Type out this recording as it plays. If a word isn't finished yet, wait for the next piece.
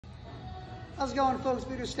How's it going, folks?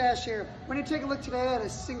 Voodoo Stache here. We're going to take a look today at a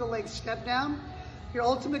single leg step down. Your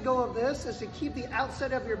ultimate goal of this is to keep the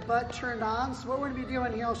outside of your butt turned on. So what we're going to be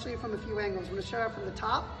doing here, I'll show you from a few angles. I'm going to start out from the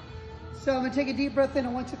top. So I'm going to take a deep breath in. I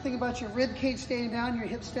want you to think about your rib cage staying down, your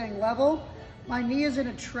hips staying level. My knee is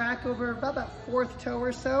going to track over about that fourth toe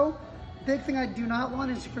or so. Big thing I do not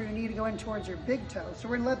want is for your knee to go in towards your big toe. So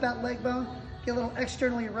we're going to let that leg bone get a little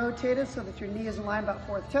externally rotated so that your knee is in line about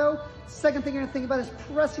fourth toe. Second thing you're going to think about is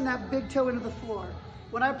pressing that big toe into the floor.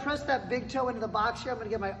 When I press that big toe into the box here, I'm going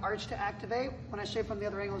to get my arch to activate. When I shape from the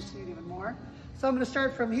other angle, you'll see it even more. So I'm going to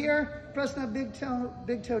start from here, pressing that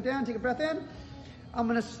big toe down, take a breath in. I'm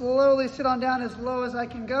going to slowly sit on down as low as I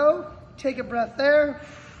can go. Take a breath there.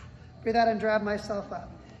 Breathe out and drag myself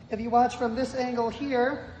up. If you watch from this angle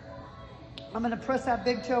here, I'm going to press that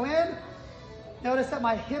big toe in. Notice that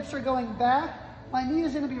my hips are going back. My knee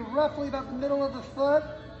is going to be roughly about the middle of the foot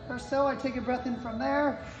or so. I take a breath in from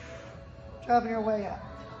there, driving your way up.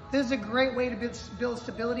 This is a great way to build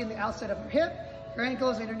stability in the outside of your hip, your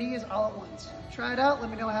ankles, and your knees all at once. Try it out. Let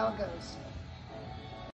me know how it goes.